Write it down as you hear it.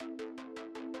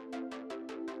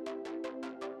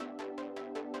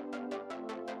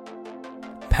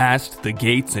Past the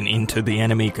gates and into the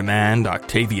enemy command,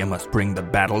 Octavia must bring the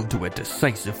battle to a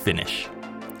decisive finish.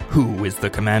 Who is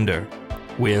the commander?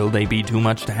 Will they be too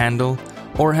much to handle?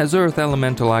 Or has Earth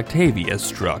Elemental Octavia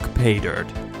struck pay dirt?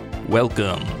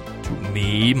 Welcome to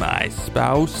Me, My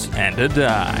Spouse, and a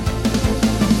Die.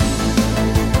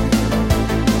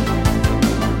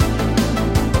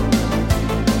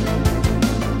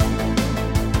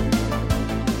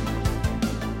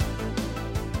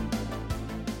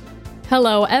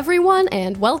 Hello, everyone,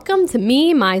 and welcome to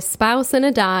Me, My Spouse, and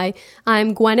a Die.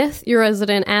 I'm Gwyneth, your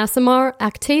resident Aasimar,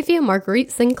 Octavia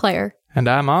Marguerite Sinclair. And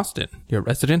I'm Austin, your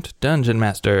resident Dungeon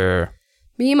Master.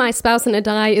 Me, My Spouse, and a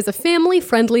Die is a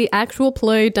family-friendly actual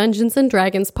play Dungeons &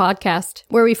 Dragons podcast,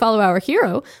 where we follow our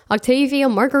hero, Octavia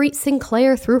Marguerite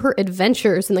Sinclair, through her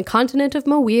adventures in the continent of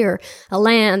Moir, a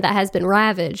land that has been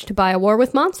ravaged by a war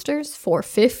with monsters for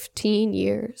 15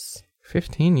 years.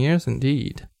 15 years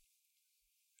indeed.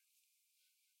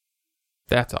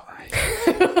 That's all I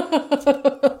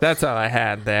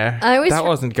had there. That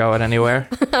wasn't going anywhere.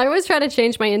 I always try to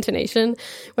change my intonation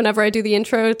whenever I do the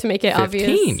intro to make it 15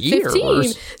 obvious. years.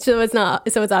 15. So it's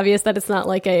obvious that it's not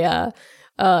like a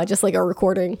just like a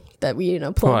recording that we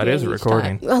plug Well, it is a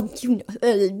recording. Time. Well,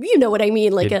 you know what I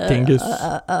mean, like a dingus.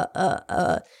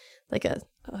 Like a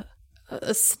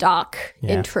stock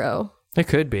intro. It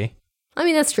could be. I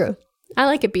mean, that's true. I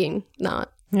like it being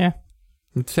not. Yeah.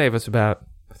 It'd save us about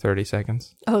 30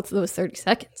 seconds. Oh, it's those 30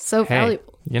 seconds. So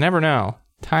valuable. You never know.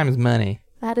 Time is money.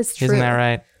 That is true. Isn't that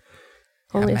right?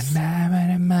 Only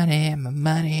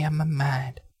money on my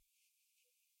mind.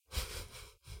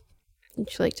 Would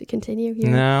you like to continue here?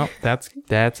 No, that's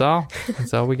all.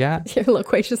 That's all we got. Your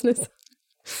loquaciousness.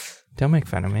 Don't make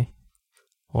fun of me.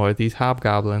 Or these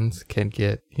hobgoblins can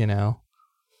get, an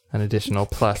additional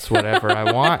plus whatever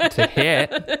I want to hit.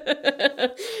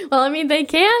 Well, I mean, they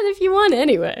can if you want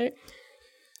anyway.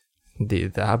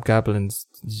 The hobgoblins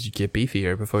get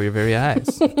beefier before your very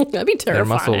eyes. That'd be terrifying. Their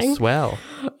muscles swell.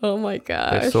 Oh my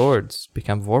gosh. Their swords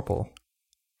become vorpal.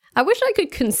 I wish I could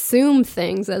consume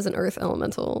things as an earth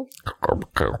elemental.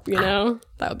 That would be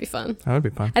fun. That would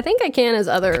be fun. I think I can as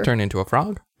other... Turn into a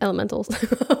frog? Elementals.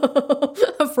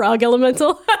 A frog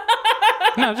elemental?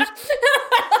 No, just...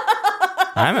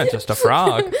 I meant just a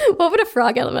frog. What would a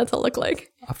frog elemental look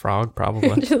like? A frog,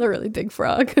 probably. Just a really big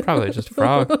frog. Probably just a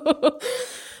frog.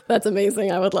 That's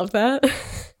amazing. I would love that. I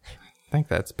think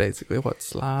that's basically what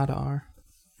Slide are.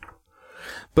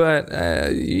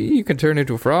 But you can turn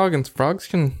into a frog, and frogs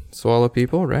can swallow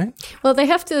people, right? Well, they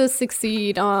have to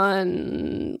succeed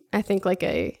on, I think, like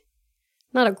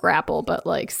not a grapple, but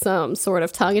like some sort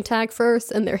of tongue attack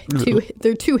first, and their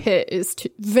two hit is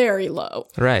very low.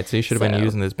 Right, so you should have been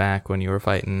using this back when you were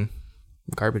fighting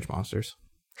garbage monsters.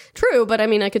 True, but I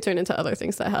mean, I could turn into other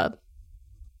things I had.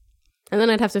 And then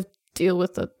I'd have to deal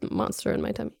with the monster in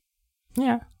my tummy.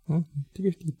 Yeah, well,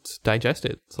 you digest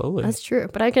it slowly. That's true,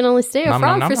 but I can only stay a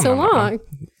frog for so long.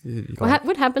 What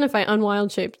would happen if I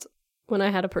unwild shaped when I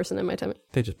had a person in my tummy?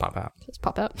 They just pop out. Just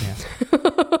pop out? Yeah.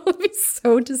 It'd be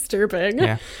so disturbing.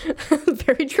 Yeah.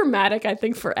 Very traumatic, I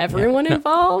think, for everyone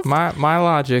involved. My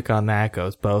logic on that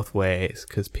goes both ways,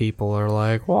 because people are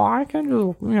like, well, I can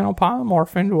just,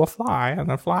 polymorph into a fly, and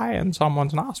then fly in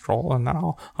someone's nostril, and then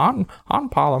I'll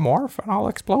unpolymorph, and I'll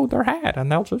explode their head, and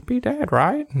they'll just be dead,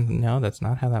 right? No, that's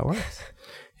not how that works.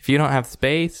 If you don't have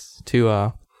space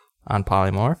to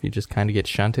unpolymorph, you just kind of get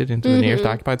shunted into the nearest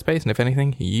occupied space, and if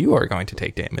anything, you are going to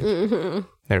take damage.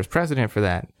 There's precedent for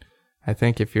that. I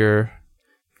think if you're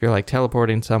like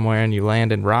teleporting somewhere and you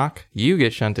land in rock, you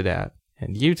get shunted out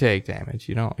and you take damage.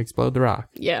 You don't explode the rock.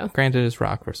 Yeah. Granted, it's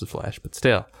rock versus flesh, but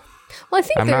still. Well, I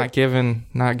think I'm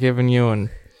not giving you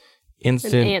an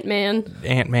instant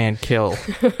Ant-Man kill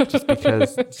just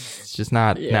because it's just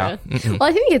not. Yeah. No. Mm-mm. Well,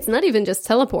 I think it's not even just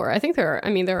teleport. I think there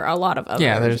are a lot of other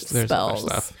there's spells.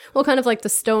 other stuff. Well, kind of like the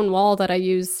stone wall that I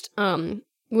used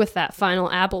with that final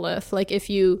aboleth. Like if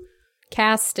you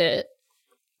cast it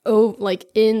like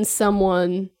in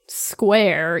someone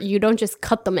square, you don't just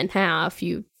cut them in half.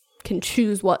 You can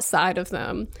choose what side of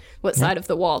side of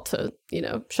the wall to,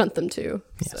 shunt them to.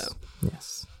 Yes. So.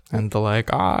 Yes. And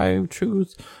I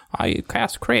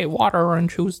cast create water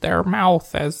and choose their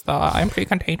mouth as the empty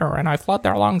container, and I flood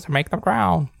their lungs and make them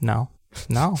drown. No.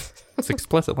 It's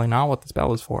explicitly not what the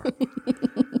spell is for.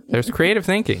 There's creative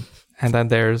thinking, and then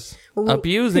there's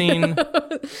abusing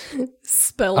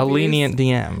spell a lenient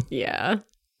DM. Yeah.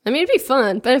 I mean, it'd be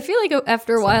fun, but I feel like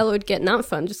after a while it would get not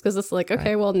fun just because it's like,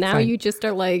 okay, well, now you just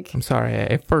are like... I'm sorry,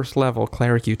 a first level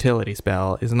cleric utility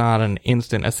spell is not an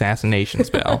instant assassination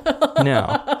spell. No,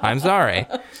 I'm sorry.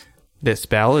 This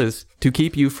spell is to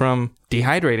keep you from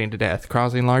dehydrating to death,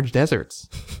 causing large deserts.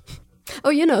 Oh,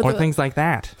 you know, or things like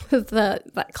that.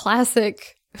 that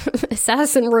classic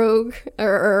assassin rogue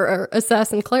or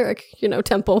assassin cleric,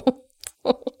 temple.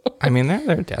 I mean,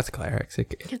 they're death clerics.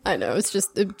 I know, it's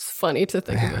funny to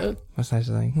think of it. Most nice,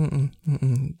 like,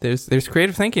 there's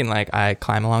creative thinking. Like, I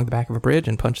climb along the back of a bridge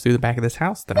and punch through the back of this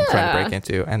house that I'm trying to break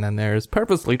into, and then there's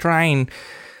purposely trying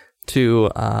to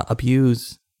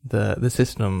abuse the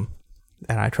system,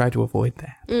 and I try to avoid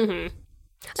that. Mm-hmm.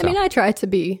 So, I mean, I try to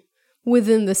be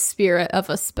within the spirit of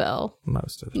a spell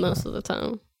most of the time. Most of the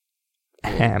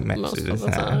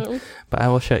time. But I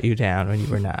will shut you down when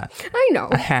you are not. I know.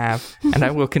 I have, and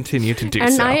I will continue to do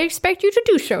and so. And I expect you to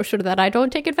do so that I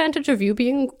don't take advantage of you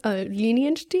being a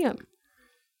lenient DM.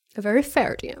 A very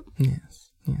fair DM.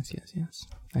 Yes.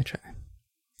 I try.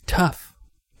 Tough,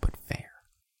 but fair.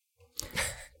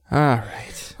 All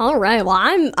right. Well,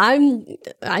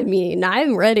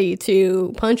 I'm ready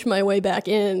to punch my way back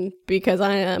in because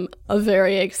I am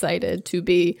very excited to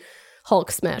be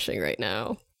Hulk smashing right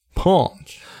now.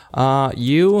 Punch.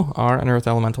 You are an earth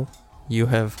elemental. You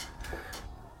have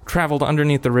traveled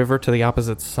underneath the river to the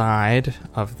opposite side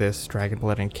of this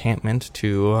Dragonblood encampment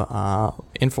to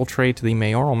infiltrate the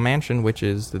mayoral mansion, which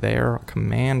is their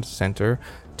command center,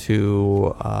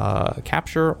 to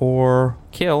capture or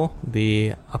kill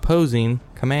the opposing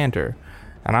commander.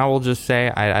 And I will just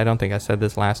say, I don't think I said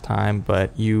this last time,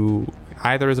 but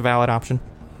either is a valid option.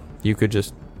 You could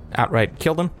just outright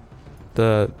kill them,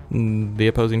 the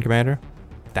opposing commander.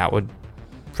 That would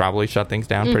probably shut things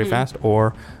down pretty fast,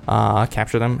 or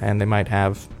capture them, and they might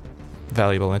have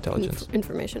valuable intelligence.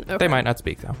 Information. Okay. They might not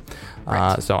speak, though.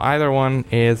 Right. So either one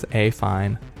is a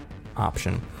fine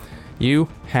option. You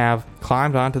have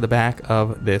climbed onto the back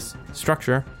of this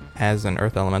structure as an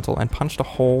earth elemental and punched a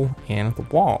hole in the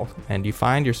wall, and you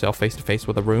find yourself face to face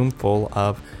with a room full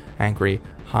of angry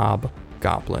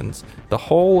hobgoblins. The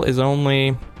hole is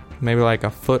only maybe like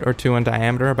a foot or two in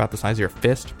diameter, about the size of your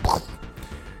fist.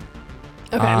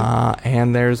 Okay.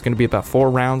 And there's going to be about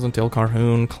 4 rounds until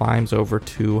Carhoon climbs over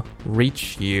to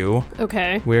reach you.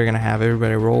 Okay. We're going to have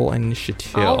everybody roll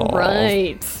initiative. All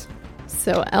right.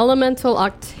 So Elemental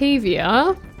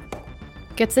Octavia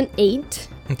gets an 8.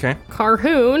 Okay.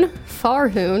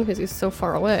 Farhoon, because he's so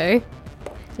far away,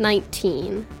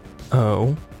 19.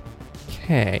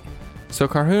 Okay. So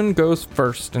Carhoon goes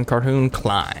first, and Carhoon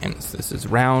climbs. This is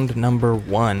round number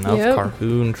 1 of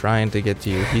Carhoon trying to get to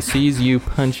you. He sees you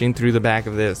punching through the back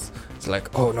of this. It's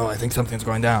like, oh no, I think something's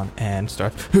going down, and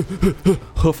starts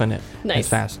hoofing it as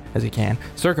fast as he can,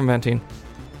 circumventing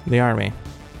the army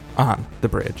on the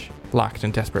bridge, locked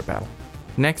in desperate battle.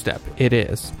 Next up, it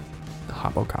is the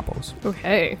Hobgoblins.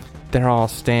 Okay. They're all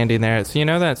standing there. So you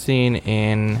know that scene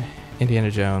in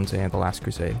Indiana Jones and The Last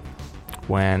Crusade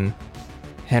when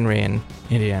Henry and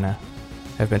Indiana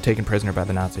have been taken prisoner by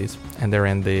the Nazis, and they're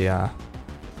in the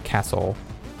castle.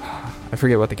 I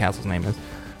forget what the castle's name is,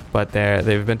 but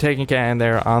they've been taken, and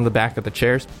they're on the back of the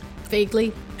chairs.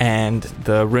 Vaguely. And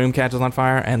the room catches on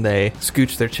fire, and they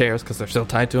scooch their chairs, because they're still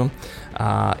tied to them,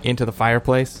 into the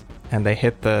fireplace, and they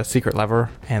hit the secret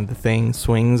lever, and the thing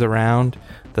swings around.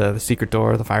 The secret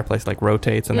door, the fireplace like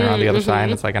rotates, and they're on the other side,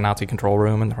 and it's like a Nazi control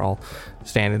room, and they're all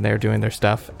standing there doing their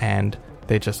stuff, and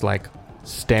they just like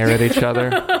stare at each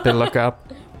other. They look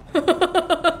up.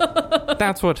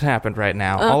 That's what's happened right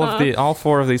now. All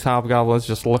 4 of these hobgoblins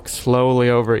just look slowly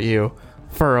over at you,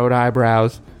 furrowed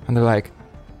eyebrows, and they're like,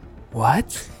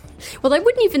 what? Well, they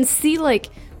wouldn't even see like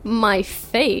my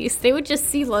face. They would just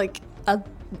see like a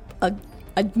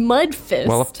mud fist.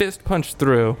 Well, a fist punched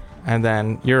through, and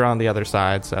then you're on the other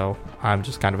side, so I'm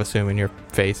just kind of assuming your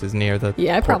face is near the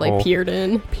I probably peered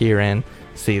in. Peer in,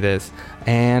 see this,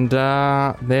 and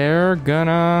they're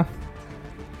gonna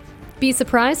be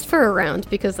surprised for a round,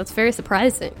 because that's very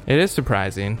surprising. It is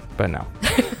surprising, but no.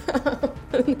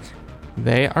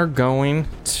 They are going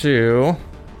to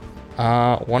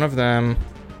one of them,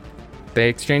 they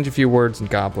exchange a few words in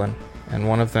Goblin, and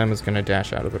one of them is going to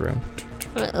dash out of the room.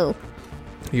 Uh-oh.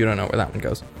 You don't know where that one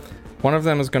goes. One of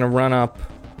them is going to run up,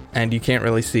 and you can't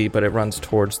really see, but it runs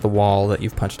towards the wall that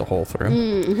you've punched a hole through.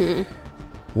 Mm-hmm.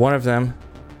 One of them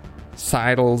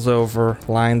sidles over,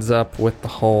 lines up with the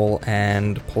hole,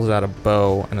 and pulls out a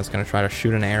bow, and is going to try to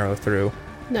shoot an arrow through.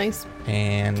 Nice.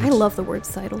 And I love the word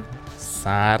sidle.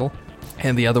 Sidle.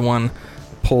 And the other one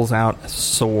pulls out a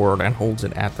sword and holds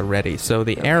it at the ready. So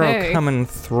the arrow coming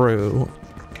through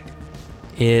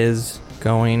is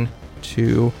going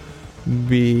to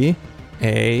be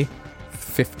a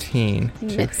 15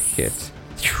 to hit.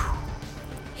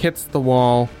 Hits the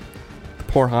wall. The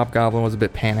poor hobgoblin was a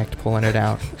bit panicked pulling it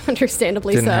out.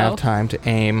 Understandably Didn't have time to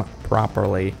aim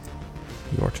properly.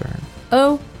 Your turn.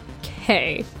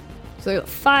 Okay. So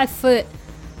 5 foot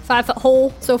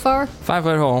hole so far. 5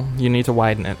 foot hole. You need to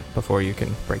widen it before you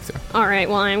can break through. All right,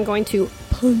 well, I'm going to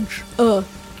punch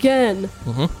again.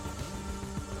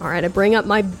 All right, I bring up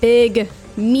my big,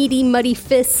 meaty, muddy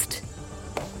fist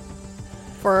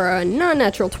for a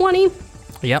non-natural 20.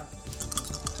 Yep.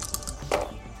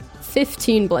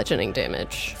 15 bludgeoning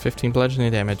damage. 15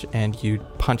 bludgeoning damage, and you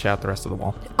punch out the rest of the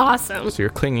wall. Awesome. So you're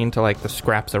clinging to like the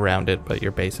scraps around it, but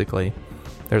you're basically,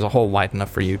 there's a hole wide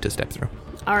enough for you to step through.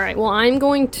 All right, well, I'm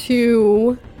going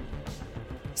to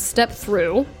step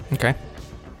through Okay.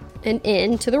 and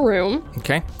into the room.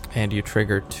 Okay. And you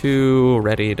trigger 2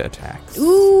 readied attacks.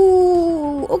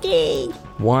 Ooh, okay.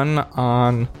 One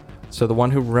on, so the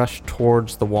one who rushed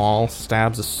towards the wall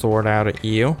stabs a sword out at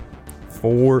you.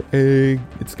 For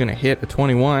it's going to hit a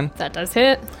 21. That does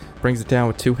hit. Brings it down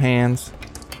with 2 hands.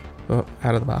 Oh,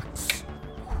 out of the box.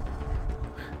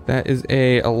 That is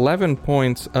a 11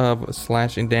 points of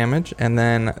slashing damage. And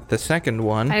then the second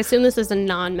one. I assume this is a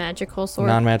non-magical sword.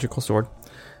 Non-magical sword.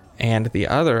 And the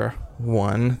other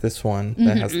one, this one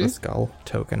that has the skull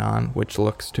token on, which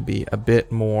looks to be a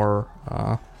bit more,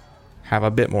 have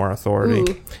a bit more authority.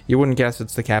 Ooh. You wouldn't guess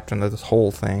it's the captain of this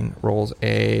whole thing. Rolls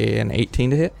an 18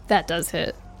 to hit. That does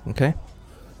hit. Okay.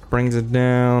 Brings it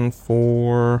down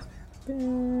for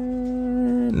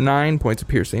 9 points of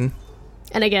piercing.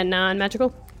 And again,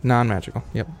 non-magical. Non-magical,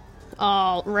 yep.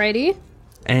 Alrighty.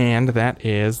 And that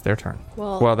is their turn.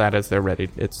 Well, that is their ready.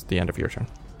 It's the end of your turn.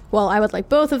 Well, I would like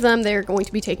both of them. They're going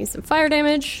to be taking some fire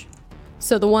damage.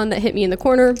 So the one that hit me in the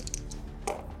corner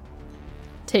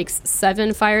takes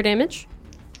 7 fire damage.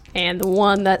 And the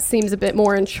one that seems a bit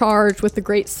more in charge with the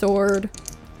great sword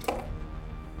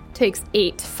takes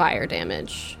 8 fire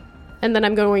damage. And then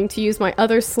I'm going to use my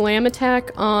other slam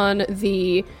attack on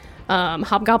the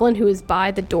hobgoblin who is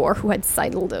by the door who had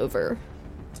sidled over.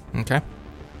 Okay.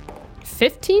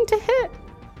 15 to hit?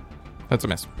 That's a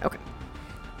miss. Okay.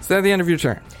 Is that the end of your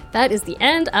turn? That is the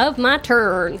end of my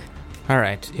turn. All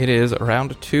right. It is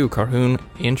round 2. Carhoon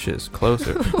inches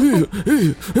closer.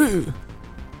 It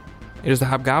is the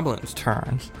hobgoblin's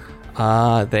turn.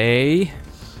 They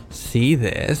see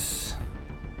this.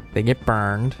 They get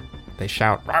burned. They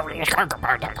shout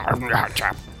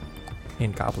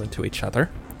in goblin to each other,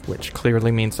 which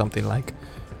clearly means something like,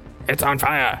 "It's on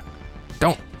fire!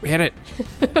 Don't hit it!"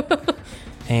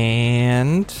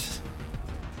 And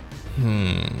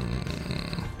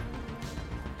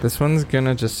this one's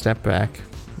gonna just step back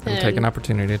and take an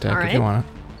opportunity attack if you want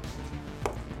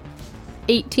to.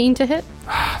 18 to hit.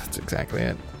 That's exactly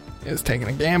it. It's taking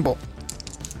a gamble.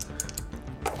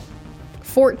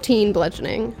 14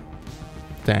 bludgeoning.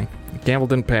 Dang. Gamble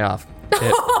didn't pay off.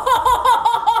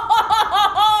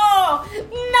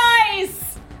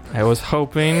 Nice! I was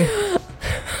hoping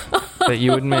that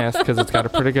you would miss because it's got a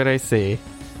pretty good AC.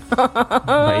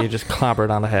 But you just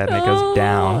clobbered on the head and it goes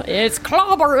down. It's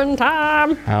clobbering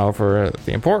time. However,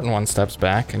 the important one steps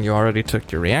back and you already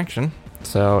took your reaction.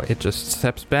 So it just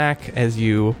steps back as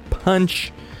you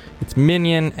punch its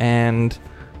minion and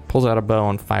pulls out a bow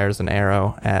and fires an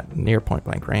arrow at near point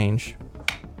blank range.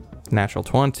 Natural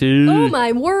 20. Oh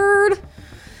my word.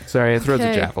 Sorry, it throws a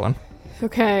Okay. javelin.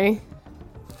 Okay.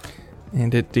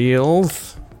 And it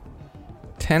deals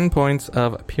 10 points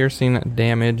of piercing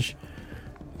damage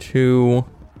to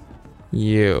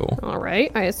you. All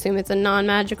right. I assume it's a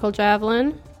non-magical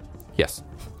javelin. Yes.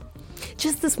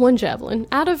 Just this one javelin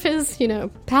out of his,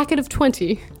 packet of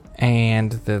 20.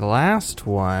 And the last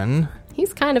one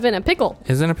He's kind of in a pickle.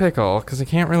 is in a pickle because it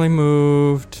can't really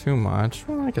move too much.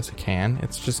 Well, I guess it can.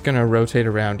 It's just going to rotate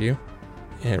around you.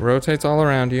 It rotates all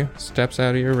around you, steps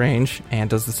out of your range, and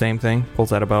does the same thing.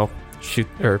 Pulls out a bow.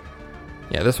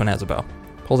 This one has a bow.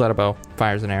 Pulls out a bow,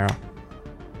 fires an arrow.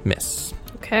 Miss.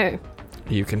 Okay.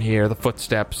 You can hear the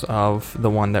footsteps of the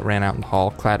one that ran out in the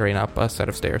hall clattering up a set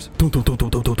of stairs. Dum, dum, dum, dum,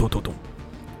 dum, dum, dum, dum.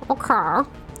 Okay.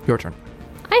 Your turn.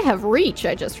 I have reach,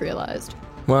 I just realized.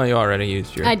 Well, you already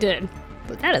used your... I did.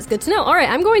 But that is good to know. All right,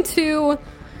 I'm going to...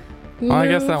 Well, I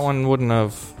guess move- that one wouldn't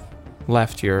have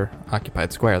left your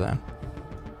occupied square then.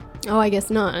 Oh, I guess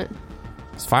not.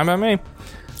 It's fine by me.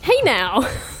 Hey now.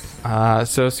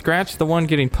 So scratch the one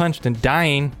getting punched and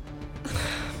dying.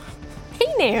 Hey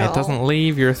now. It doesn't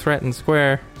leave your threatened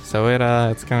square, so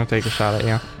it's gonna take a shot at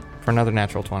you for another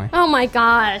natural 20. Oh my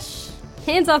gosh.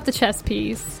 Hands off the chess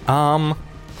piece. I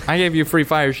gave you free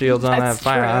fire shields on That's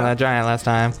on true. that giant last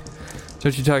time. So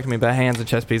what you talked to me about hands and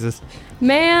chess pieces.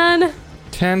 Man.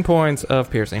 10 points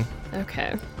of piercing.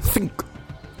 Okay. Think.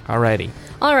 Alrighty.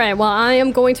 All right, well, I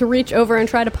am going to reach over and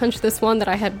try to punch this one that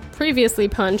I had previously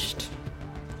punched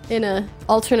in a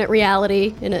alternate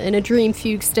reality, in a dream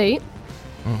fugue state.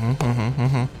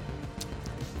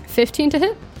 15 to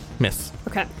hit? Miss.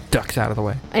 Okay. Ducks out of the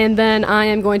way. And then I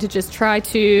am going to just try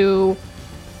to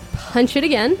punch it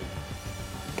again.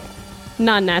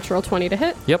 Non-natural 20 to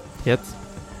hit. Yep. Hits.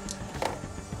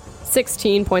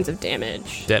 16 points of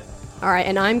damage. Dead. All right,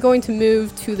 and I'm going to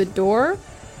move to the door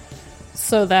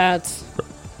so that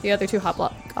the other two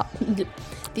the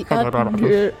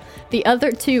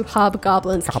other two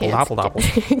hobgoblins Gobble.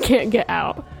 can't get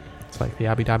out. It's like the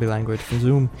Abby Dobby language from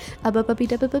Zoom. I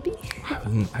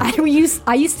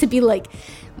used to be like,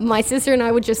 my sister and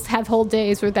I would just have whole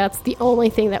days where that's the only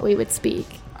thing that we would speak.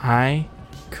 I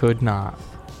could not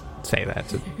say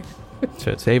that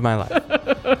to save my life.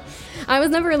 I was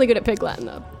never really good at Pig Latin,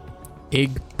 though.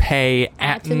 Ig pay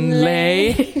atten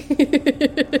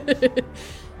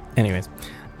Anyways.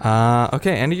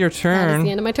 Okay, end of your turn. That is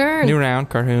the end of my turn. New round,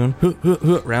 Carhoon.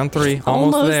 Round 3.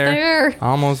 Almost there.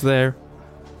 Almost there.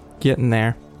 Getting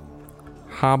there.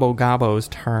 Hobbo Gobbo's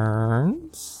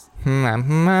turns.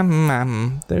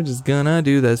 They're just gonna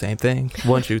do the same thing.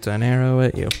 One shoots an arrow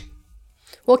at you.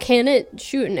 Well, can it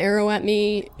shoot an arrow at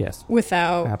me Yes.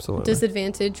 without Absolutely.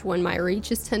 disadvantage when my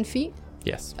reach is 10 feet?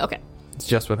 Yes. Okay. It's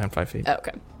just within 5 feet.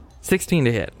 Okay. 16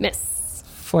 to hit. Miss.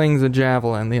 Flings a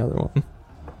javelin, the other one.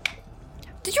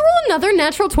 Did you roll another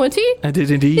natural 20? I did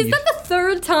indeed. Is that the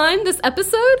third time this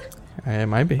episode? It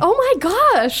might be. Oh my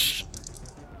gosh.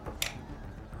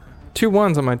 2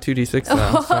 1s on my 2d6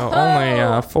 though, so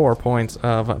only 4 points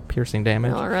of piercing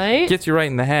damage. All right. Gets you right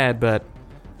in the head, but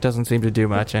doesn't seem to do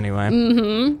much anyway.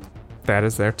 Mm-hmm. That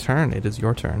is their turn. It is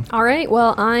your turn. All right.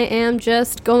 Well, I am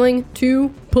just going to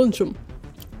punch him.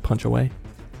 Punch away.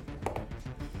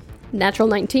 Natural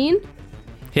 19.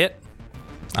 Hit.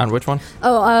 On which one?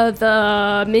 Oh,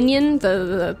 the minion,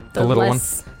 the little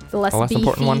less, one. The less beefy.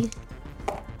 Important one.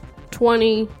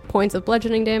 20 points of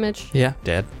bludgeoning damage. Yeah,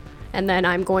 dead. And then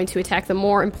I'm going to attack the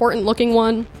more important looking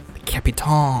one.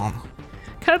 Capitan.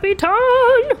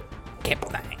 Capitan!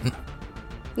 Captain.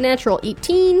 Natural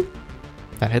 18.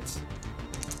 That hits.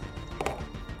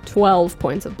 12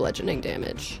 points of bludgeoning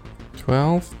damage.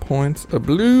 12 points of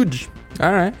bludge.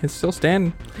 All right, it's still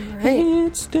standing. All right.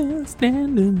 It's still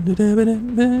standing. But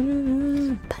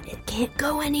it can't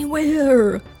go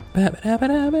anywhere. All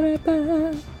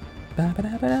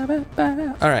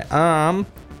right,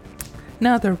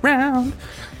 another round.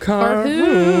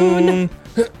 Carhoon.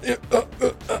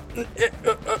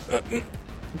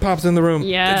 Pops in the room.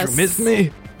 Yes. Did you miss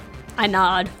me? I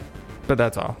nod. But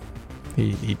that's all.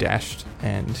 He dashed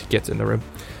and gets in the room.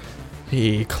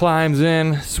 He climbs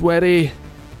in, sweaty,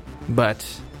 but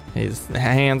his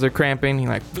hands are cramping. He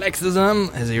flexes them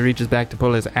as he reaches back to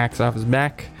pull his axe off his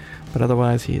back. But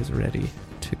otherwise, he is ready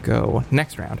to go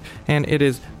next round. And it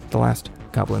is the last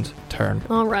goblin's turn.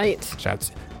 All right.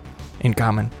 Shouts in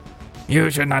common. You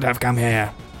should not have come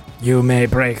here. You may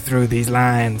break through these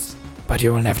lines, but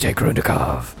you will never take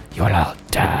Grundakov. You will all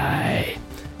die.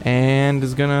 And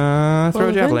is gonna throw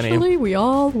a javelin at you. Eventually, we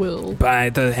all will. By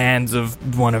the hands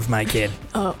of one of my kid.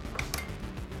 Oh.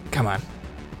 Come on.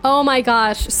 Oh my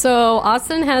gosh. So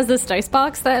Austin has this dice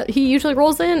box that he usually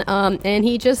rolls in, and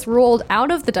he just rolled out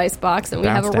of the dice box, and we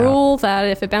have a rule that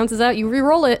if it bounces out, you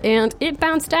re-roll it, and it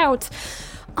bounced out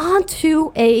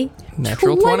onto a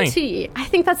natural 20. I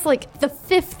think that's like the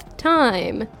 5th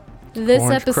time this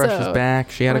Orange episode. Crush is back.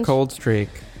 She had a cold streak.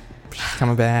 She's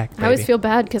coming back, baby. I always feel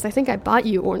bad because I think I bought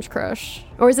you Orange Crush.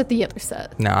 Or is it the other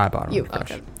set? No, I bought You, Orange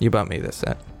Crush. okay. You bought me this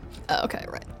set. Oh, okay,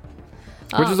 right.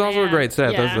 Which is also a great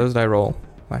set. Yeah. Those die roll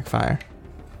like fire.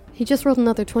 He just rolled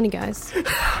another 20, guys.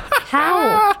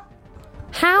 How?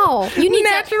 How? You need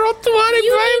Natural 20,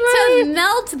 You need to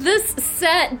melt this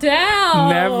set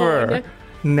down.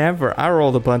 Never. I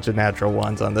rolled a bunch of natural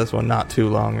ones on this one not too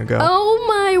long ago. Oh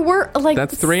my word! Like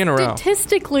That's 3 in a row.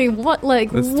 Statistically, what? Like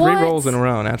That's what? 3 rolls in a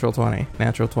row. Natural 20.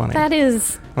 Natural 20. That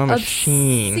is I'm a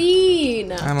machine.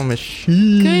 obscene. I'm a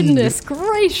machine. Goodness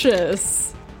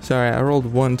gracious! Sorry, I rolled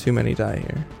 1 too many die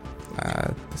here.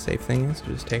 The safe thing is to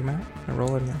just take them out and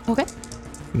roll it again. Okay.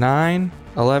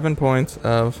 11 points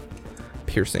of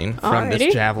piercing from this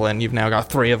Alrighty. javelin. You've now got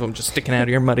 3 of them just sticking out of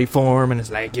your muddy form, and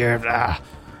it's like, you'll die.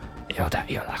 I'll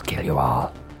kill you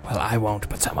all. Well, I won't,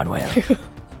 but someone will.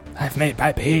 I've made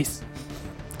my peace.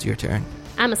 It's your turn.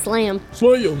 I'm a slam.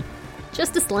 Slam.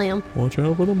 Just a slam. Watch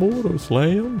out for the mortar,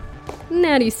 slam.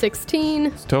 Natty 16.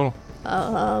 It's total.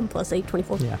 Plus 8,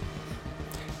 24.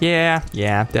 Yeah,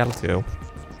 that'll do.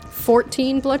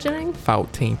 14 bludgeoning.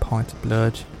 14 points of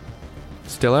blood.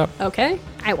 Still up. Okay.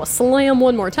 I will slam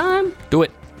one more time. Do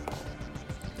it.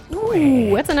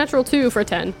 Ooh, that's a natural 2 for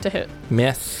 10 to hit.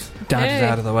 Miss. Dodges Hey.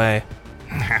 out of the way.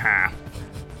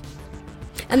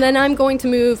 And then I'm going to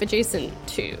move adjacent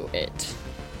to it.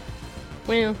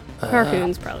 Well,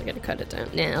 Carhoon's probably going to cut it down.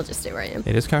 Nah, I'll just stay where I am.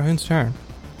 It is Carhoon's turn.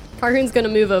 Carhoon's going to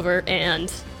move over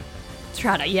and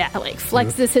try to,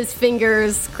 flexes his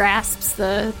fingers, grasps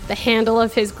the handle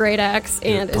of his great axe,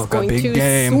 and is going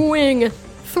to swing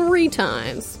 3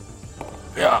 times.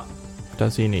 Yeah.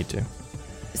 Does he need to?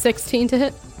 16 to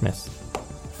hit. Miss.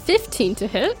 15 to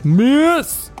hit.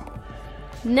 Miss!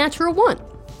 Natural 1.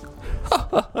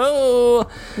 Oh!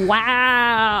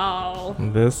 Wow.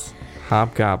 This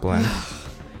hobgoblin.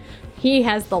 He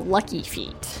has the lucky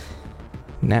feat.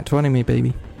 Nat 20 me,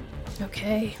 baby.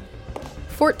 Okay.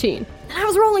 14. And I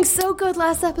was rolling so good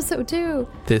last episode, too.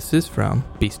 This is from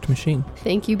Beast Machine.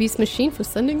 Thank you, Beast Machine, for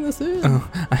sending this in. Oh,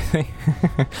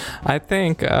 I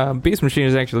think Beast Machine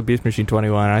is actually Beast Machine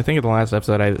 21. I think in the last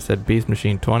episode I said Beast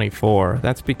Machine 24.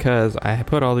 That's because I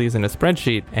put all these in a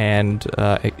spreadsheet and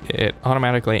it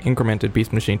automatically incremented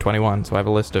Beast Machine 21. So I have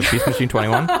a list of Beast Machine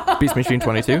 21, Beast Machine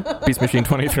 22, Beast Machine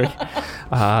 23.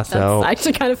 That's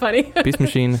actually kind of funny. Beast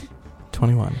Machine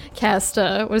 21. Cast,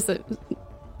 what is it?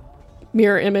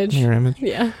 Mirror image. Mirror image.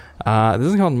 Yeah. This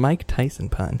is called Mike Tyson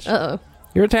Punch. Uh-oh.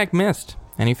 Your attack missed,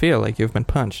 and you feel like you've been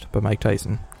punched by Mike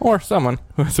Tyson. Or someone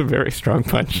who has a very strong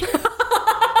punch.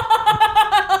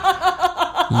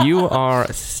 You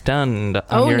are stunned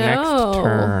on your next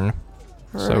turn.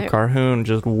 So Right. Carhoon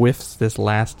just whiffs this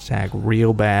last attack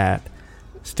real bad,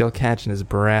 still catching his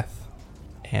breath,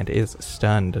 and is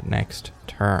stunned next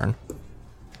turn.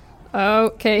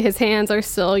 Okay, his hands are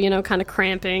still, kind of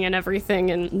cramping and everything,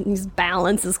 and his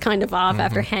balance is kind of off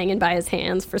after hanging by his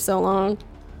hands for so long.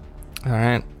 All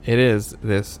right, it is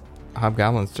this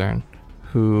hobgoblin's turn,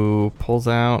 who pulls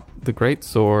out the great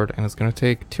sword and is going to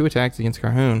take 2 attacks against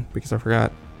Carhoon, because I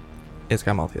forgot it's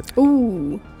got multi-attack.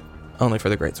 Ooh. Only for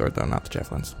the great sword, though, not the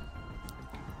javelins.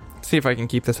 See if I can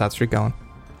keep this hot streak going.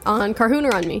 On Carhoon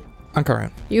or on me? On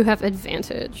Carhoon. You have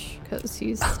advantage, because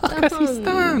he's stunned. Because he's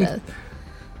stunned.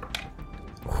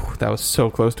 Ooh, that was so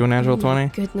close to a natural 20.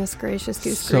 Goodness gracious,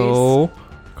 goose So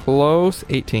close.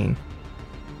 18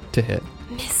 to hit.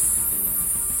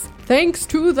 Miss. Thanks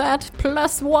to that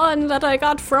 +1 that I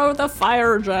got from the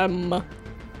fire gem.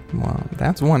 Well,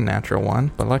 that's 1 natural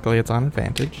 1, but luckily it's on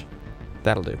advantage.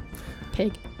 That'll do.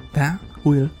 Pig. That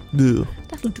will do.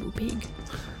 That'll do, pig.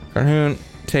 Carhoon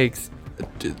takes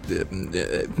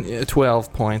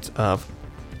 12 points of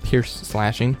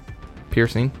piercing. Why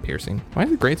is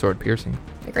the greatsword piercing?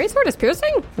 The greatsword is piercing?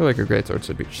 I feel like a greatsword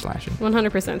should be slashing.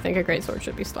 100% think a greatsword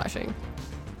should be slashing.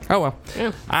 Oh well.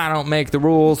 Yeah. I don't make the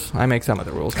rules. I make some of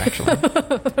the rules, actually.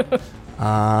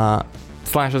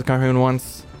 Slashes Carhoon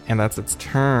once, and that's its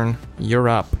turn. You're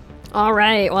up. All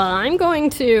right, well, I'm going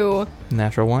to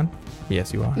Natural 1?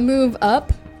 Yes, you are. move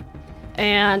up,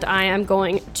 and I am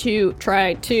going to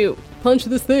try to punch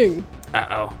this thing.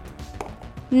 Uh-oh.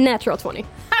 Natural 20.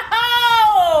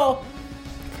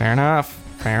 Fair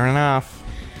enough.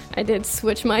 I did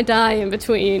switch my die in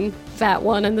between that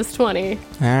one and this 20. All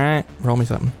right, roll me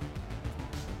something.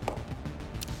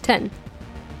 10.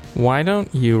 Why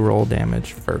don't you roll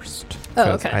damage first? Oh,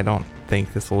 'Cause okay. I don't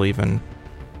think this will even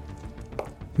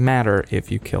matter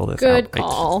if you kill this Good outright.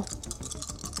 call.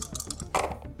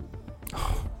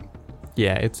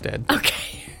 Yeah, it's dead.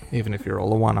 Okay. Even if you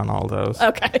roll a 1 on all those.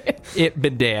 Okay. It be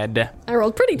dead. I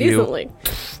rolled pretty decently.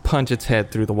 Punch its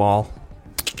head through the wall.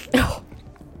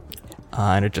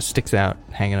 And it just sticks out,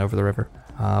 hanging over the river.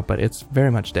 But it's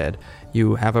very much dead.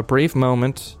 You have a brief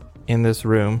moment in this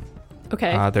room.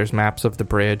 Okay. There's maps of the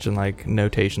bridge and like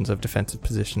notations of defensive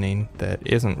positioning that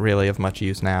isn't really of much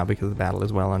use now because the battle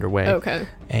is well underway. Okay.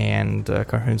 And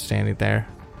Carhoon's standing there.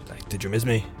 Like, did you miss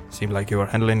me? Seemed like you were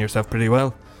handling yourself pretty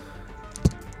well.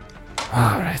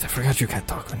 Alright, I forgot you can't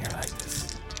talk when you're like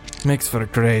this. Makes for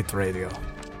great radio.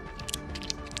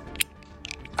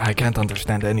 I can't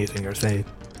understand anything you're saying.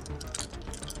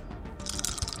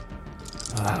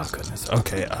 Oh, goodness.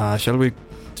 Okay, shall we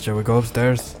go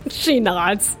upstairs? She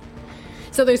nods.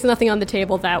 So there's nothing on the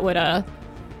table that would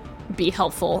be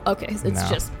helpful. Okay, it's No.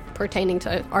 just pertaining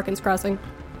to Arkan's Crossing.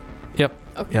 Yep.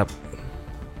 Okay. Yep.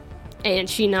 And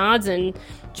she nods and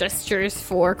gestures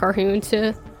for Carhoon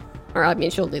to... Or, I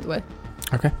mean, she'll lead the way.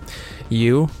 Okay.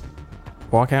 You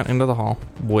walk out into the hall,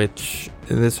 which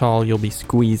this hall you'll be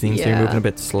squeezing, so you're Yeah. moving a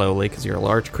bit slowly because you're a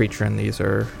large creature and these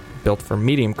are built for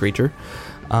medium creature.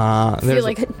 I feel There's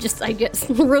like I get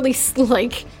really,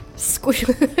 like, squish.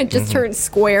 I just turned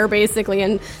square, basically,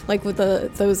 and, like, with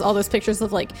all those pictures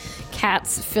of, like,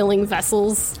 cats filling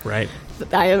vessels. right.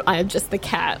 I am just the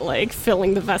cat, like,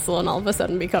 filling the vessel and all of a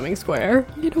sudden becoming square.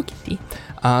 Little kitty.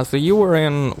 So you were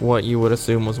in what you would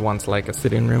assume was once like a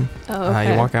sitting room. Oh,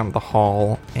 okay. You walk out into the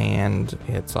hall, and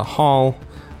it's a hall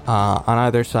On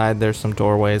either side, there's some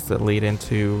doorways that lead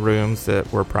into rooms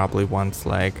that were probably once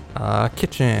like a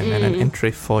kitchen and an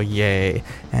entry foyer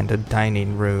and a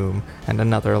dining room and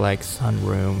another like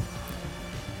sunroom.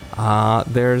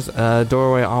 There's a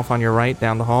doorway off on your right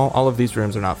down the hall. All of these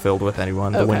rooms are not filled with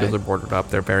anyone. The windows are boarded up.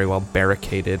 They're very well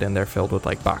barricaded, and they're filled with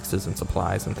like boxes and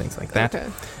supplies and things like that. Okay.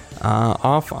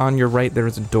 Off on your right, there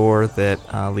is a door that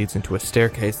leads into a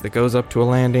staircase that goes up to a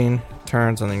landing,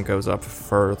 turns, and then goes up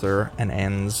further and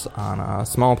ends on a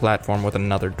small platform with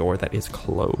another door that is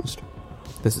closed.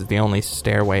 This is the only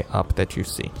stairway up that you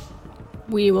see.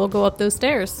 We will go up those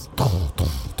stairs.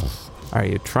 Are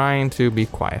you trying to be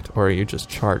quiet, or are you just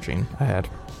charging ahead?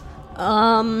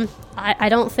 I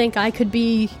don't think I could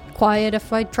be quiet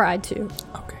if I tried to.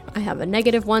 Okay. I have a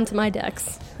 -1 to my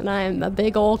dex, and I am a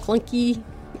big old clunky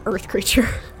earth creature.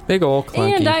 Big old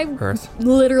clunky and I earth.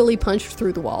 literally punched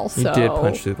through the wall. So You did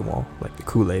punch through the wall, like the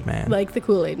Kool-Aid man. Like the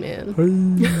Kool-Aid man.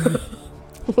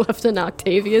 Left an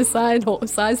Octavia-sized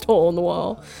hole in the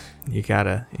wall. You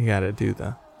gotta do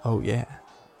the, oh yeah.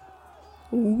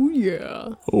 Oh yeah.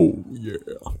 Oh yeah.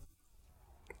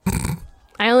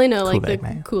 I only know like Kool-Aid the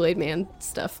man. Kool-Aid man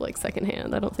stuff like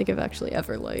secondhand. I don't think I've actually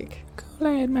ever like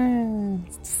Kool-Aid man.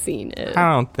 seen it.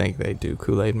 I don't think they do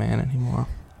Kool-Aid man anymore.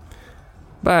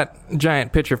 But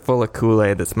giant pitcher full of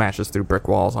Kool-Aid that smashes through brick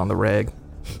walls on the rig.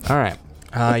 All right.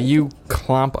 You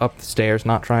clomp up the stairs,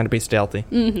 not trying to be stealthy.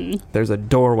 Mm-hmm. There's a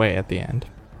doorway at the end.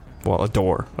 Well,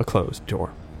 a closed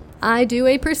door. I do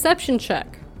a perception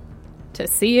check to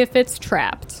see if it's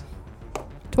trapped.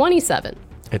 27.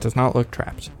 It does not look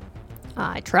trapped.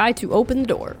 I try to open the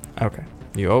door. Okay.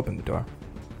 You open the door.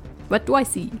 What do I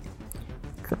see?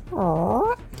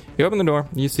 You open the door.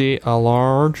 You see a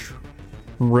large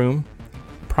room.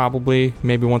 Probably,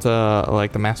 maybe once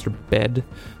like the master bed.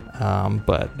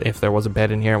 But if there was a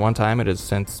bed in here at one time, it has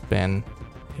since been,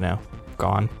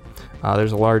 gone.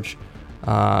 There's a large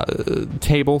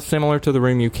table similar to the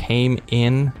room you came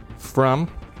in from.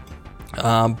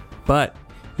 But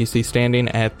you see standing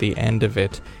at the end of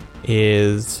it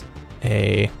is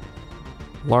a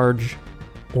large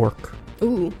orc.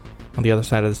 Ooh. On the other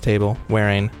side of this table,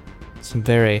 wearing some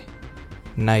very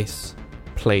nice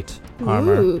plate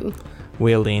armor. Ooh.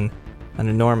 Wielding an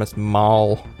enormous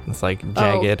maul that's like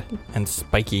jagged and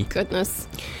spiky, Goodness.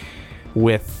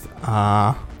 with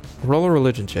roll a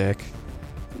religion check.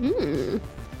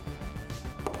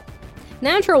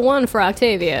 Natural 1 for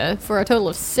Octavia for a total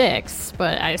of 6,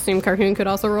 but I assume Carhoon could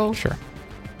also roll. Sure.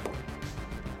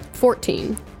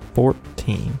 14.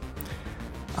 14.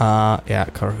 Yeah,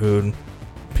 Carhoon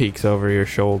peeks over your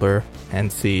shoulder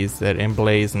and sees that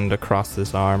emblazoned across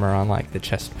this armor on like the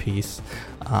chest piece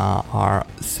are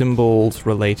symbols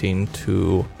relating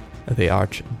to the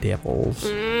archdevils.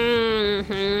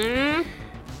 Mm-hmm.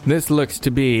 This looks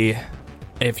to be,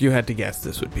 if you had to guess,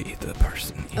 this would be the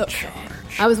person in charge.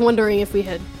 I was wondering if we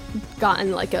had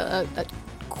gotten like a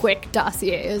quick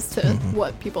dossier as to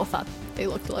what people thought they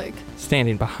looked like.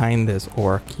 Standing behind this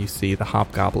orc, you see the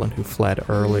hobgoblin who fled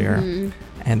earlier,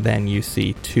 and then you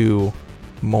see two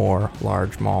more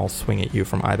large mauls swing at you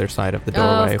from either side of the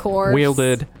doorway, Of course.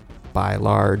 wielded by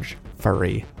large,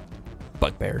 furry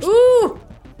bugbears. Ooh!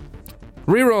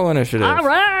 Reroll initiative. All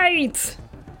right!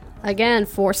 Again,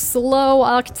 for slow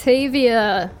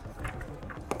Octavia.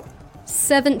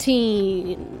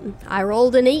 17. I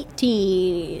rolled an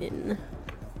 18.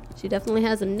 She definitely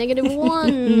has a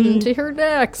 -1 to her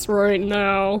dex right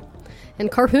now.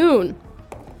 And Carhoon,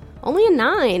 only a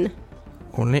 9.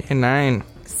 Only a 9.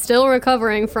 Still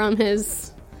recovering from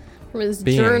his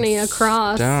journey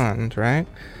across. Stunned, right?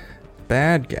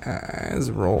 Bad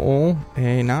guys roll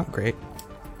a not great.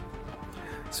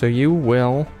 So you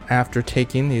will, after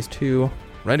taking these two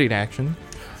readied actions,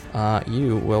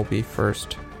 you will be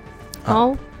first.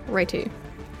 All righty.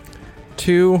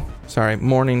 Two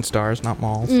morning stars, not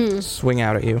mauls, swing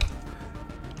out at you.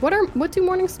 What do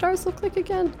morning stars look like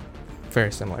again?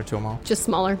 Very similar to a maul. Just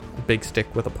smaller. A big stick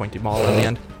with a pointy maul on the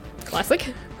end.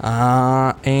 Classic.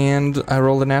 And I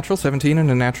rolled a natural 17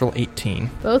 and a natural 18.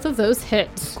 Both of those hit.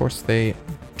 Of course they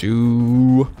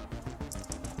do.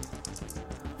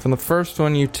 From the first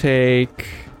one, you take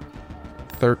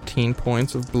 13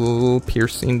 points of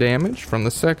piercing damage. From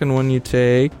the second one, you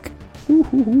take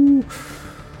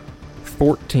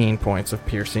 14 points of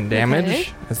piercing damage.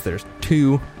 Okay. As there's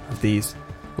two of these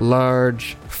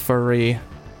large, furry,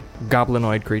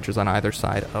 goblinoid creatures on either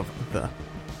side of the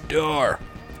door.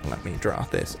 Let me draw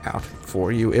this out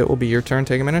for you. It will be your turn.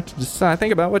 Take a minute to decide.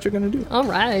 Think about what you're going to do. All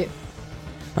right.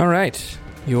 All right.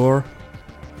 Your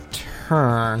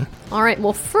turn. All right.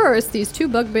 Well, first, these two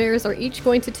bugbears are each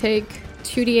going to take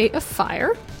 2d8 of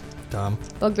fire. Dumb.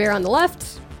 Bugbear on the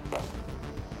left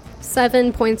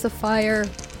 7 points of fire.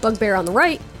 Bugbear on the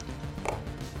right.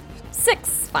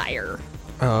 6 fire.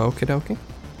 Okie dokie.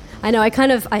 I know. I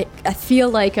feel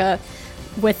like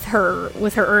with her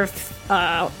earth,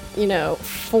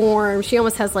 form, she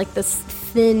almost has like this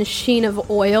thin sheen of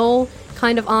oil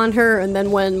kind of on her, and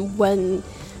then when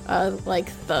like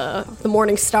the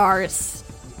morning stars,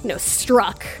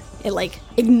 struck, it like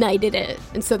ignited it,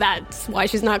 and so that's why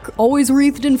she's not always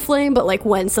wreathed in flame, but like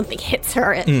when something hits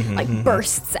her, it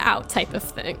bursts out, type of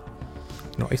thing.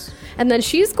 Nice. And then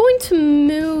she's going to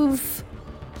move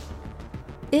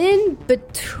in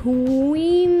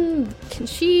between. Can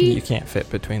she? You can't fit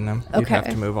between them. You'd Okay. have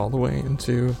to move all the way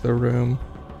into the room.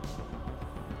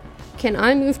 Can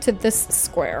I move to this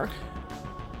square?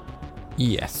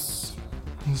 Yes.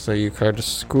 So you kind of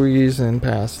squeeze in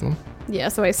past them. Yeah,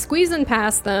 so I squeeze in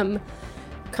past them.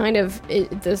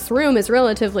 This room is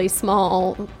relatively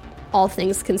small, all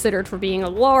things considered, for being a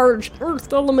large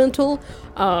earth elemental.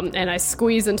 And I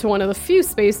squeeze into one of the few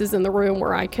spaces in the room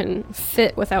where I can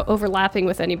fit without overlapping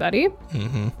with anybody.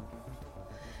 Mm-hmm.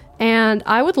 And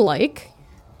I would like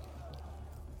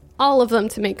all of them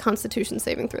to make Constitution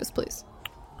saving throws, please.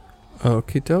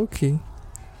 Okie dokie.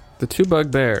 The 2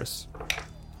 bugbears.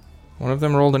 One of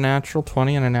them rolled a natural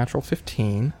 20 and a natural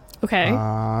 15. Okay.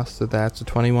 So that's a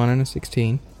 21 and a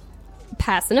 16.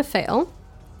 Pass and a fail.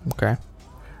 Okay.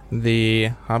 The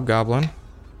hobgoblin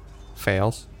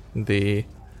fails. The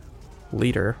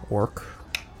leader, orc,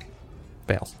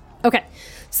 fails. Okay.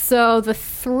 So the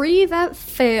 3 that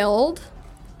failed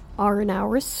are now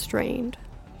restrained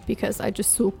because I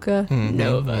just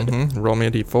Nova. Roll me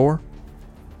a d4.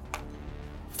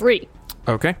 3.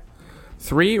 Okay.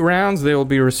 3 rounds they will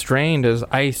be restrained as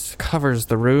ice covers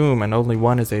the room and only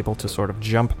one is able to sort of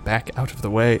jump back out of the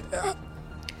way.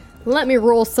 Let me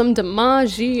roll some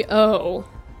DiMaggio.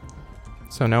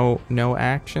 So no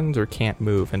actions or can't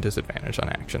move and disadvantage on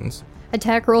actions.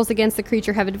 Attack rolls against the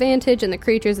creature have advantage, and the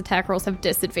creature's attack rolls have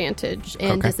disadvantage.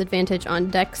 And Okay. disadvantage on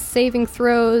dex saving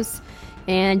throws,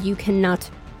 and you cannot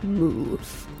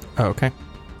move. Okay.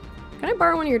 Can I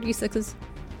borrow one of your d6s?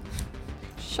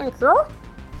 Thank you.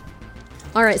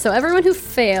 Alright, so everyone who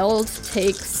failed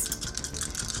takes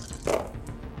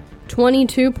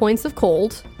 22 points of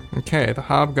cold. Okay, the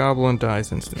hobgoblin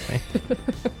dies instantly.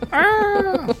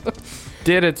 Ah!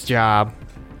 Did its job.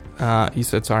 You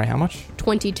said sorry, how much?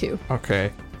 22.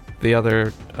 Okay. The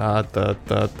other,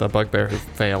 the bugbear who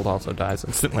failed also dies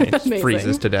instantly. It Amazing.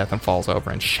 freezes to death and falls over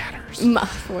and shatters.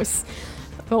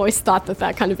 I've always thought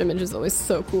that kind of image is always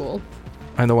so cool.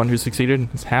 And the one who succeeded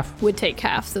is half? Would take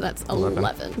half, so that's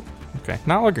 11. Okay,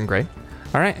 not looking great.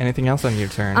 All right, anything else on your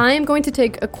turn? I am going to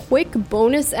take a quick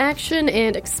bonus action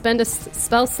and expend a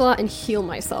spell slot and heal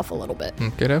myself a little bit.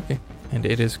 Okay. And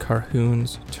it is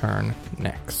Carhoon's turn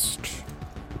next.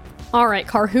 All right,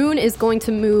 Carhoon is going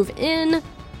to move in,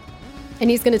 and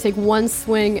he's going to take one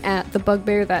swing at the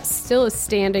bugbear that still is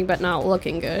standing but not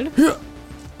looking good.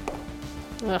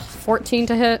 14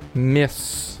 to hit.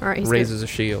 Miss. All right, he's raises a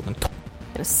shield and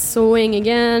Gonna swing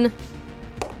again.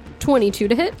 22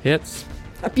 to hit. hits.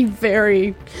 I'd be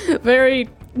very, very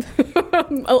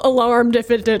alarmed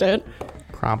if it didn't.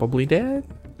 Probably dead.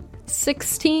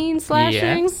 16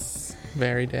 slashing. Yes.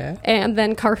 Very dead. And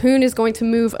then Carhoon is going to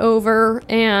move over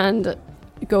and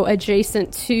go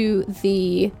adjacent to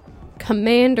the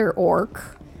commander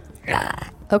orc.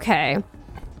 Okay.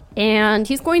 And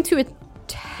he's going to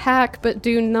attack but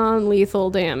do non-lethal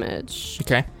damage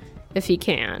Okay. if he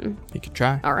can. You can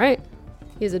try. All right.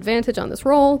 He has advantage on this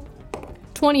roll.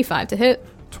 25 to hit.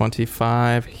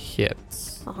 25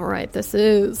 hits. All right, this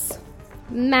is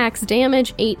max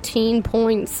damage, 18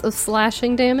 points of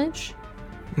slashing damage.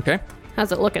 Okay.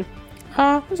 How's it looking?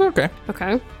 It's okay.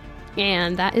 Okay.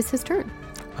 And that is his turn.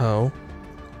 Oh.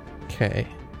 Okay.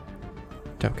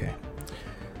 Okay.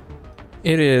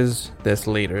 It is this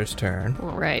leader's turn,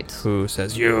 All right. who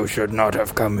says, "You should not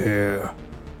have come here.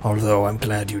 Although I'm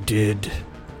glad you did.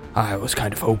 I was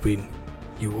kind of hoping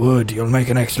you would. You'll make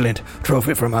an excellent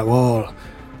trophy for my wall.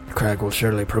 Crag will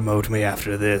surely promote me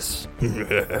after this."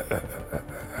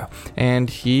 And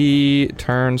he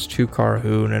turns to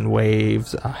Carhoon and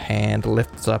waves a hand,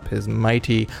 lifts up his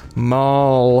mighty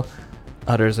maul,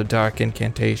 utters a dark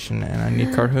incantation, and I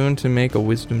need Carhoon to make a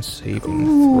wisdom saving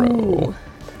throw.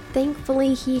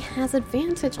 Thankfully, he has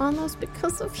advantage on those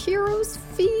because of Hero's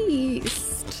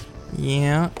Feast.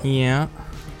 Yeah.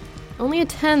 Only a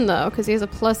 10, though, because he has a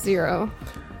 +0.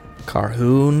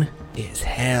 Carhoon is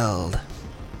held.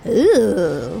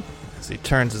 Ooh. As he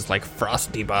turns his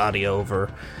frosty body over,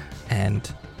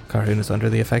 and Carhoon is under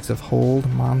the effects of Hold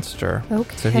Monster.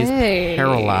 Okay. So he's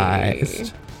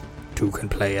paralyzed. two can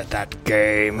play at that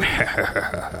game.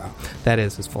 That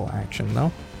is his full action,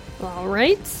 though. All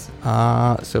right.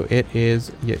 So it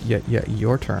is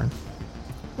your turn.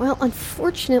 Well,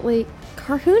 unfortunately,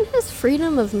 Carhoon has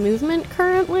freedom of movement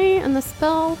currently, and the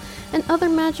spell and other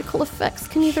magical effects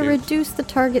can neither reduce the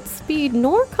target's speed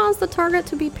nor cause the target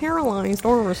to be paralyzed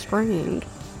or restrained.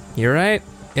 You're right.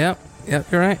 Yep,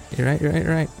 you're right. You're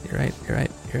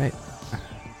right.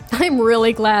 I'm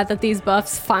really glad that these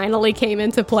buffs finally came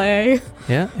into play.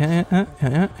 Yeah.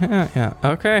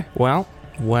 Okay, well,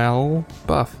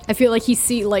 buff. I feel like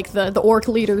the orc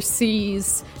leader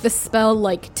sees the spell,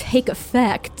 like, take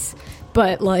effect,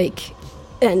 but, like,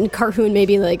 and Carhoon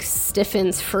maybe, like,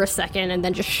 stiffens for a second and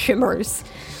then just shimmers.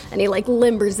 And he, like,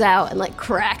 limbers out and, like,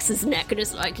 cracks his neck and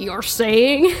is like, "You're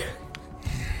saying?"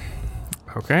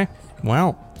 Okay,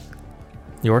 well,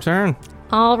 your turn.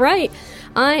 All right.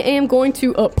 I am going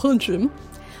to punch him.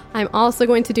 I'm also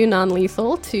going to do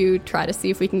non-lethal to try to see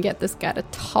if we can get this guy to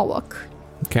talk.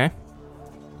 Okay.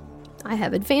 I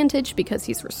have advantage because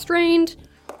he's restrained.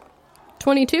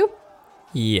 22.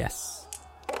 Yes.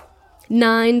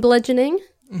 9 bludgeoning.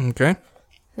 Okay.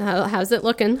 How's it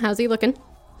looking? How's he looking?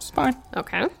 It's fine.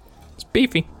 Okay. It's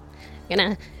beefy.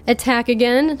 Gonna attack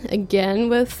again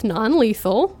with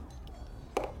non-lethal.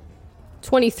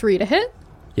 23 to hit.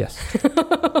 Yes.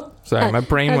 Sorry, my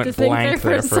brain went blank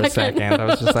there for a second. I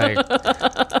was just like,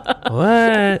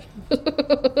 what?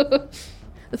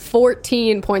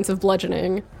 14 points of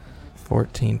bludgeoning.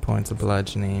 14 points of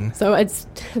bludgeoning. So it's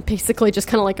basically just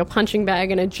kind of like a punching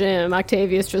bag in a gym.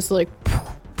 Octavius just like...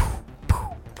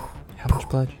 How much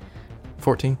bludge?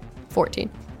 14? 14.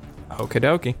 Okie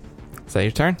dokie. Is that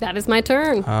your turn? That is my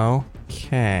turn.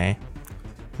 Okay.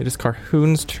 It is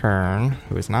Carhoon's turn,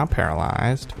 who is not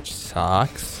paralyzed, which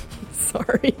sucks.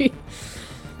 Sorry.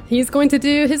 He's going to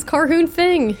do his Carhoon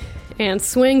thing and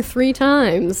swing 3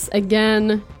 times.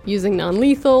 Again, using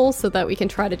non-lethal so that we can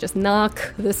try to just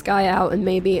knock this guy out and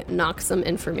maybe knock some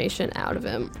information out of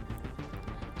him.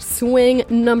 Swing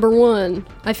number 1.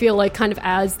 I feel like kind of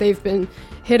as they've been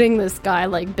hitting this guy,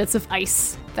 like bits of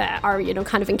ice that are,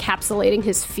 kind of encapsulating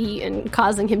his feet and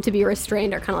causing him to be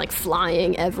restrained are kind of like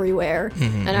flying everywhere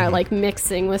and are like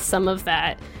mixing with some of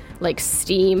that like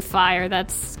steam fire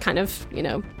that's kind of,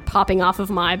 popping off of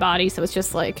my body. So it's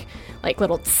just like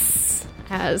little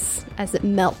tss as it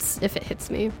melts if it hits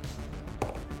me.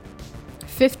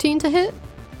 15 to hit.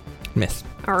 Miss.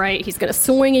 All right, he's gonna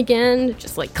swing again,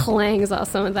 just like clangs off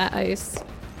some of that ice.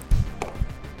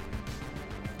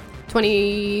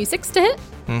 26 to hit.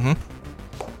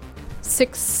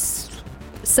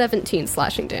 17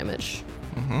 slashing damage.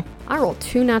 I rolled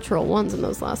 2 natural ones in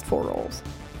those last 4 rolls.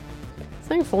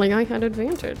 Thankfully, I had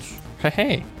advantage.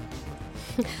 Hey.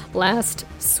 Last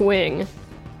swing.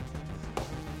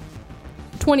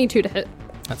 22 to hit.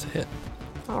 That's a hit.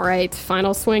 All right,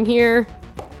 final swing here.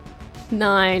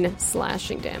 9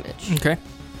 slashing damage. Okay.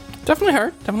 Definitely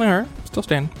hurt. Still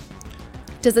standing.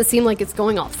 Does it seem like it's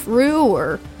going all through,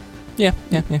 or? Yeah.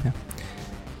 It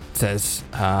says,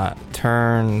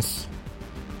 turns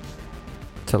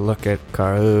to look at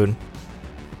Carhoon.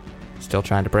 Still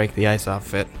trying to break the ice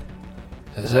off it.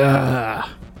 Says,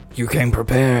 you came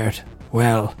prepared.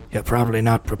 Well, you're probably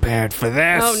not prepared for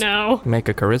this. Oh, no. Make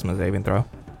a charisma saving throw.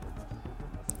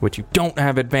 Which you don't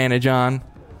have advantage on.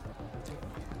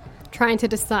 Trying to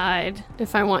decide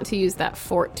if I want to use that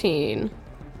 14.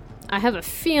 I have a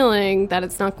feeling that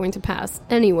it's not going to pass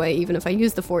anyway, even if I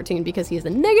use the 14, because he has a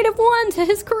 -1 to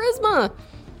his charisma.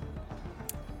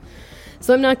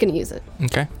 So I'm not going to use it.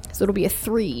 Okay. So it'll be a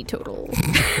 3 total.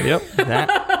 Yep.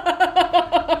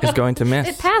 That is going to miss.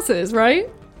 It passes, right?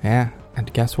 Yeah.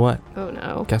 And guess what? Oh,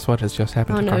 no. Guess what has just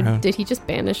happened to no. Carhoon? Did he just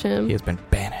banish him? He has been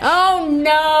banished. Oh,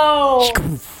 no!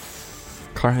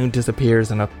 Carhoon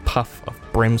disappears in a puff of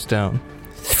brimstone.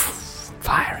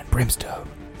 Fire and brimstone.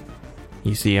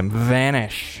 You see him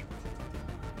vanish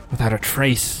without a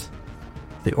trace.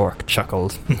 The orc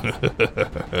chuckled.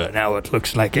 Now it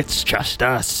looks like it's just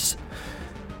us.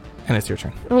 And it's your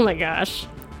turn. Oh my gosh.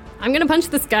 I'm gonna punch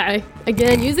this guy.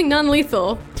 Again, using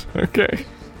non-lethal. Okay.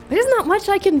 There's not much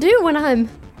I can do when I'm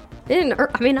in...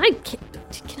 I can't...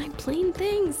 Can I plane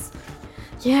things?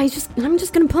 Yeah, I'm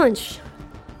just gonna punch.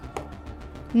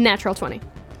 Natural 20.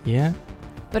 Yeah.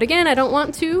 But again, I don't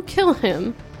want to kill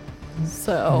him.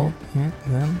 So...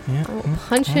 I'll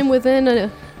punch him within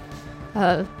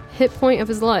a hit point of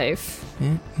his life.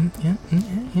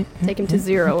 Take him to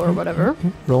 0 or whatever.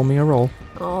 Roll me a roll.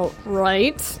 All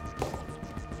right.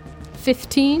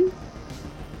 15.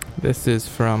 This is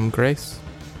from Grace,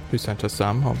 who sent us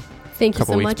some home Thank a you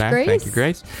couple so weeks much, back. Grace. Thank you,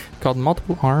 Grace. Called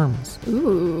Multiple Arms.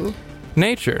 Ooh.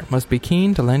 Nature must be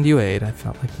keen to lend you aid. I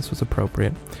felt like this was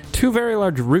appropriate. 2 very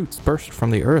large roots burst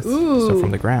from the earth, so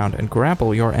from the ground, and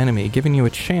grapple your enemy, giving you a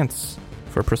chance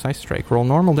for a precise strike. Roll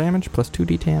normal damage plus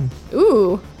 2d10.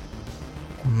 Ooh.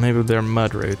 Maybe they're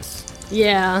mud roots.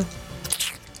 Yeah.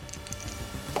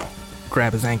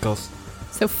 Grab his ankles.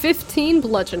 So 15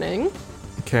 bludgeoning.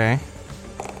 Okay.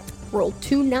 Rolled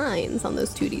 2 9s on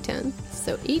those 2d10s.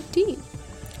 So 18.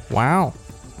 Wow.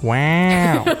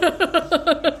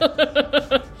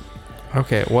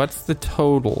 Okay, what's the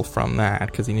total from that?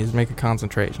 Because he needs to make a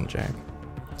concentration check.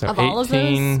 So Of all of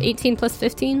those? 18 plus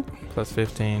 15? plus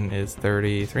 15 is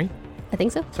 33. I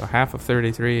think so. So half of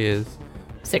 33 is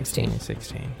 16.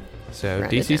 16. So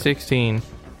Round it DC down. 16,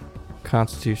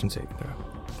 Constitution saving throw.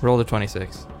 Rolled a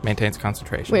 26. Maintains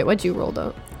concentration. Wait, what'd you roll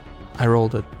though? I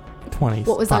rolled a 20.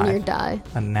 What was on your die?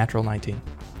 A natural 19.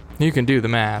 You can do the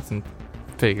math and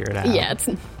figure it out. Yeah, it's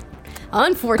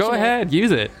unfortunate. Go ahead,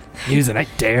 use it. Use it, I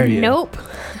dare you. Nope.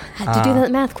 Had to do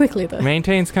that math quickly though.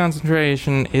 Maintains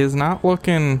concentration is not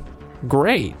looking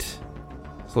great.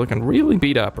 It's looking really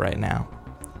beat up right now.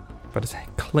 But it's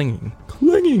clinging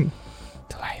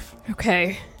to life.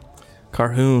 Okay.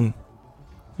 Carhoon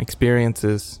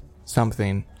experiences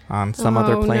something on some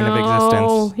other plane of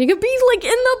existence. He could be like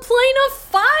in the plane of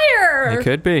fire. It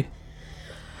could be.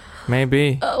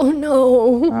 Maybe. Oh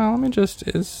no. Let me just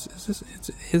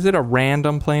is it a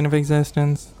random plane of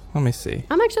existence? Let me see.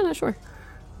 I'm actually not sure.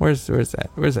 Where's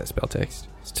that spell text?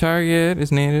 Its target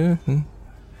is native. You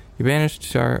banish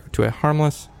to a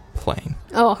harmless plane.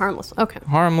 Oh, harmless. Okay.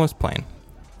 Harmless plane.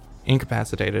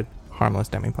 Incapacitated. Harmless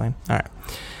demiplane. Alright.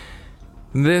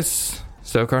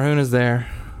 So Carhoon is there.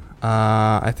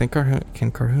 I think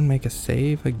can Carhoon make a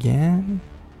save again?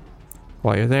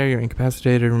 While you're there, you're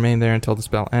incapacitated. Remain there until the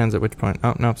spell ends, at which point...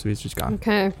 Oh, no, so he's just gone.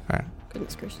 Okay. Alright.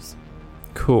 Goodness gracious.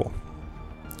 Cool.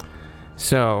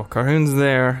 So, Carhoon's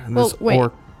there. This wait.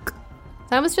 orc...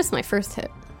 That was just my first hit.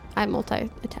 I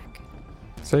multi-attack.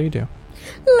 So you do.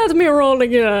 Let me roll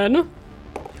again. You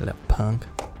little punk.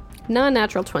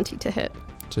 Non-natural 20 to hit.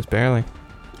 Just barely.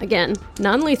 Again,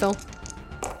 non-lethal.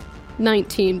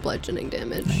 19 bludgeoning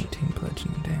damage. 19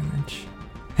 bludgeoning damage.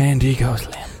 And he goes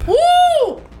limp.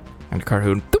 Woo! And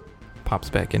Carhoon pops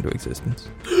back into existence.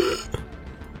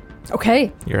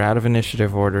 Okay. You're out of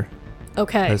initiative order.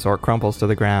 Okay. This orc crumples to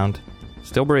the ground.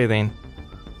 Still breathing,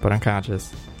 but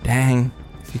unconscious. Dang.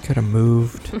 If he could have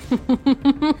moved. Could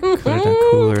have done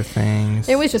cooler things.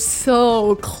 It was just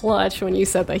so clutch when you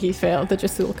said that he failed the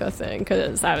Jasulka thing,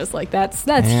 because I was like, that's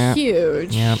Yep.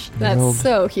 huge. Yep. That's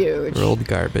so huge. Rolled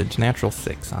garbage. Natural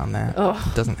 6 on that. Ugh.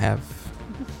 It doesn't have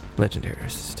legendary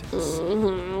resistance.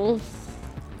 Mhm.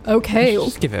 Okay.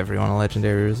 Just give everyone a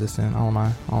legendary resistance. All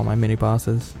my mini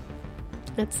bosses.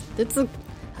 It's a.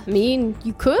 I mean,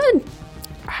 you could.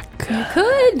 I You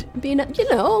could be, you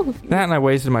know. That, and I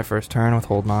wasted my first turn with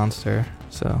Hold Monster,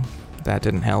 so that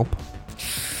didn't help.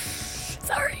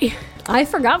 Sorry, I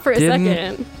forgot for a Didn't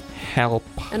second, help.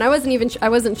 and I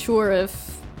wasn't sure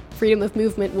if freedom of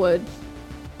movement would,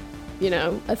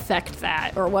 affect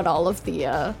that, or what all of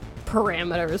the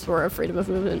parameters were of freedom of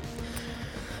movement.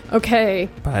 Okay.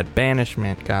 But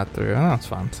banishment got through. Oh, that's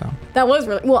fun. So That was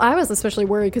really well. I was especially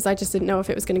worried because I just didn't know if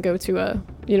it was going to go to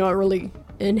a really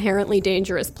inherently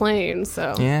dangerous plane.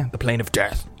 So yeah, the plane of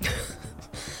death.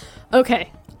 okay,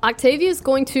 Octavia's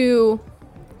going to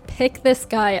pick this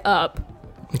guy up.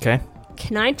 Okay,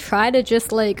 Can I try to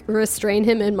just restrain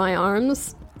him in my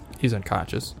arms? he's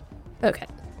unconscious. Okay,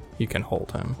 You can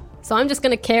hold him. so I'm just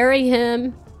going to carry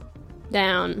him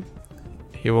down.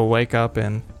 He will wake up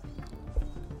in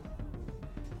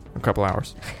a couple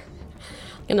hours.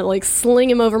 Gonna sling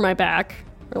him over my back,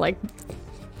 or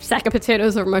sack of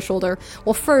potatoes over my shoulder.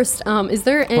 Well, first, is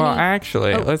there any? Well,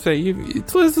 actually, Oh. let's say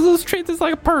let's treat this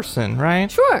like a person, right?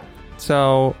 Sure.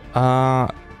 So,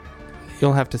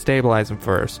 you'll have to stabilize him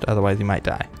first, otherwise he might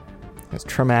die. He has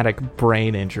traumatic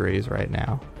brain injuries right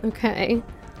now. Okay.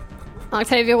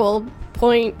 Octavia will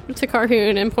point to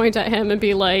Carhoon and point at him and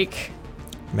be like,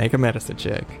 Make a medicine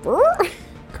check. "Brr."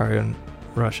 Carhoon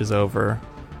rushes over.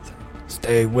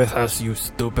 Stay with us, you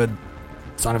stupid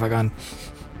son of a gun.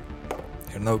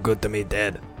 You're no good to me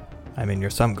dead. I mean, you're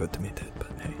some good to me dead, but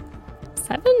hey.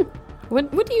 7?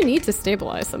 What do you need to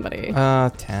stabilize somebody?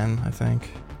 10, I think.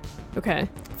 Okay.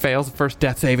 Fails the first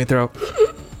death saving throw.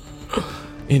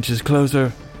 Inches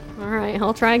closer. All right,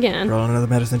 I'll try again. Roll another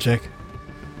medicine check.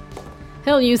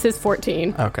 He'll use his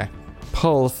 14. Okay.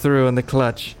 Pulls through in the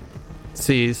clutch.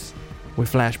 Sees. We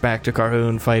flash back to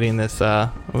Carhoon fighting this,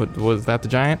 was that the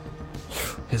giant?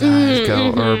 His eyes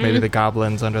go, or maybe the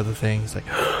goblins under the thing. He's like,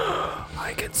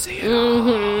 I can see it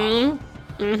all.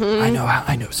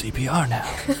 I know CPR now.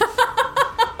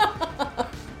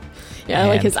 Yeah,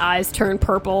 like And his eyes turn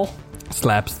purple.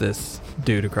 slaps this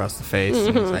dude across the face.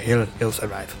 And he's like, he'll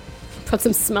survive. Put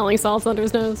some smelling salts under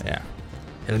his nose. Yeah.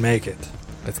 He'll make it.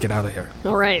 Let's get out of here.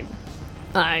 All right.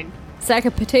 I sack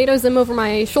of potatoes him over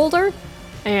my shoulder,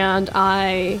 and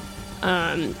are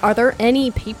there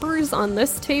any papers on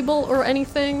this table or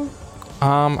anything?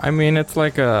 I mean, it's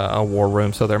like a war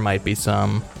room, so there might be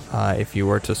some if you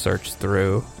were to search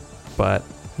through, but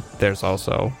there's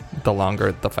also, the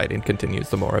longer the fighting continues,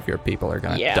 the more of your people are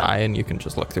going to die, and you can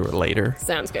just look through it later.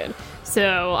 Sounds good.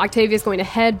 So Octavia's going to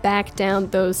head back down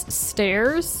those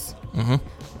stairs,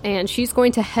 and she's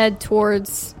going to head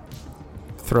towards...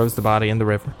 Throws the body in the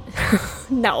river.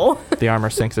 No. The armor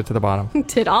sinks it to the bottom.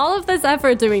 Did all of this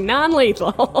effort to be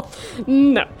non-lethal.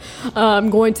 No. I'm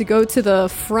going to go to the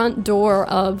front door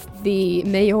of the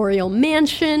mayoral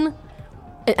mansion.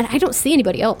 And I don't see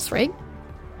anybody else, right?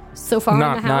 So far in the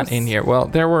house? Not in here. Well,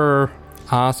 there were...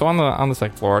 so on the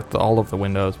second floor, all of the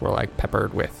windows were like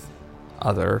peppered with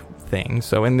other things.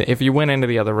 So if you went into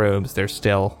the other rooms, there's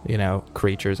still,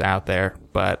 creatures out there.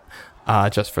 But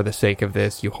just for the sake of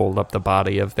this, you hold up the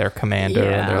body of their commander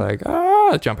and they're like,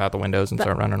 jump out the windows and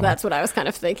start running away. That's what I was kind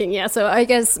of thinking. Yeah, so I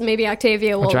guess maybe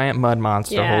Octavia will... A giant mud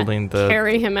monster holding the...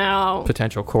 carry him out.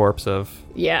 Potential corpse of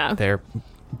their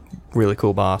really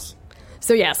cool boss.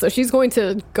 So so she's going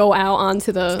to go out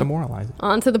onto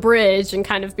the bridge and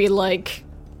kind of be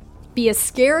as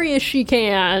scary as she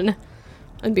can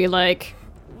and be like,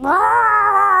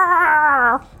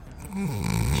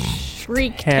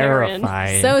 shriek Terran.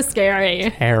 So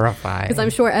scary. Terrifying. Because I'm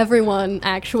sure everyone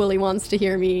actually wants to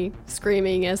hear me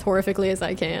screaming as horrifically as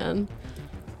I can.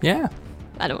 Yeah.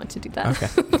 I don't want to do that.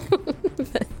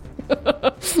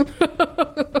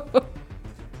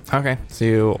 Okay, so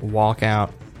you walk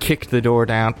out, kick the door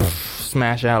down,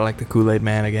 smash out like the Kool-Aid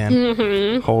Man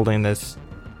again, holding this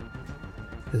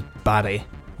body,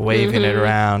 waving it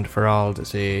around for all to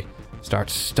see.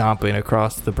 Start stomping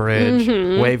across the bridge,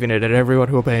 waving it at everyone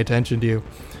who will pay attention to you.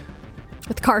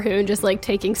 With Carhoon just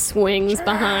taking swings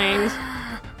behind.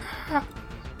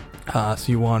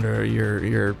 So you wander,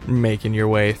 you're making your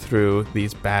way through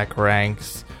these back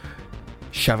ranks,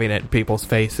 shoving it in people's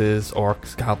faces,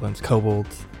 orcs, goblins,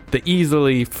 kobolds. The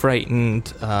easily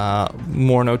frightened,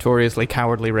 more notoriously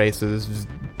cowardly races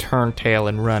turn tail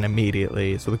and run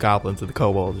immediately. So the goblins and the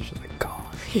kobolds are just like, God.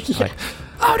 Like,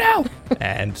 oh no!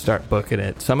 And start booking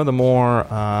it. Some of the more,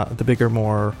 the bigger,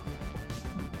 more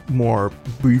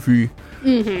beefy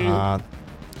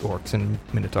orcs and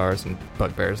minotaurs and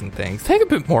bugbears and things take a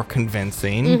bit more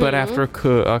convincing, but after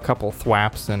a couple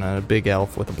thwaps and a big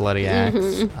elf with a bloody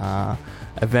axe,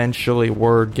 eventually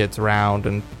word gets around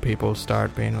and people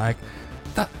start being like,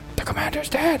 the commander's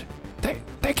dead! They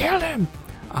killed him!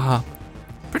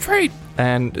 Retreat!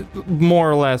 And more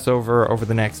or less over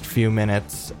the next few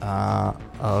minutes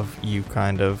of you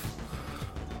kind of,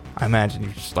 I imagine you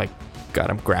just got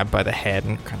him grabbed by the head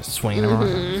and kind of swinging him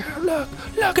around.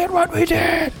 Look at what we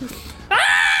did!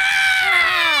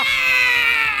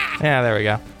 Yeah, there we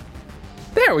go.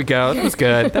 There we go.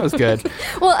 That was good.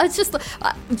 Well, it's just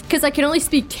because I can only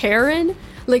speak Terran.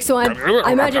 So I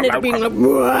imagine it being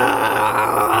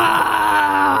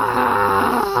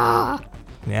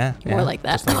Yeah. More like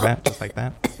that. Just like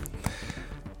that.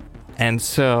 And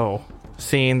so,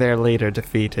 seeing their leader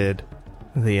defeated,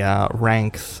 the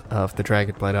ranks of the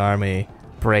Dragonblood army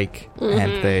break,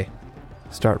 and they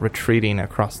start retreating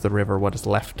across the river, what is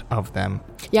left of them.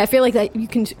 Yeah, I feel like that you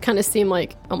can kind of seem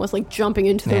almost jumping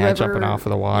into the river. Yeah, jumping off of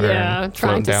the water and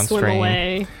trying to downstream. swim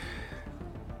away.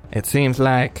 It seems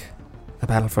like the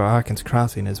battle for Arkan's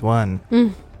Crossing is won.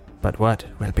 But what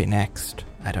will be next?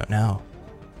 I don't know.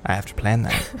 I have to plan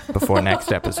that before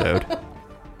next episode.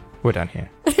 We're done here.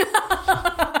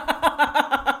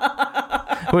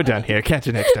 We're done here. Catch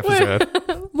you next episode.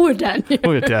 We're done here.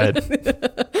 We're done.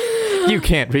 You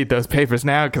can't read those papers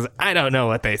now because I don't know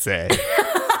what they say.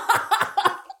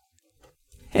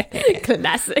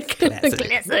 Classic.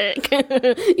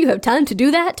 You have time to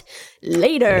do that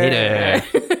later.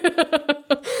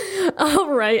 All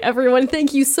right, everyone.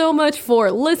 Thank you so much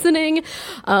for listening.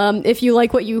 If you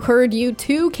like what you heard, you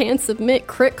too can submit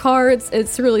crit cards.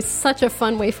 It's really such a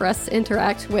fun way for us to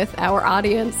interact with our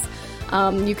audience.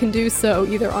 You can do so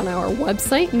either on our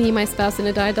website,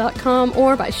 memyspouseandadie.com,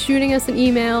 or by shooting us an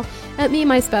email at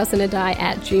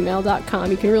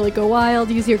memyspouseandadie@gmail.com. You can really go wild,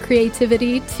 use your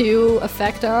creativity to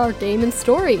affect our game and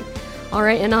story. All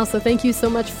right, and also thank you so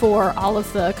much for all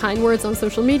of the kind words on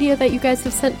social media that you guys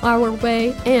have sent our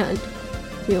way, and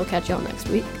we will catch y'all next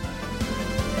week.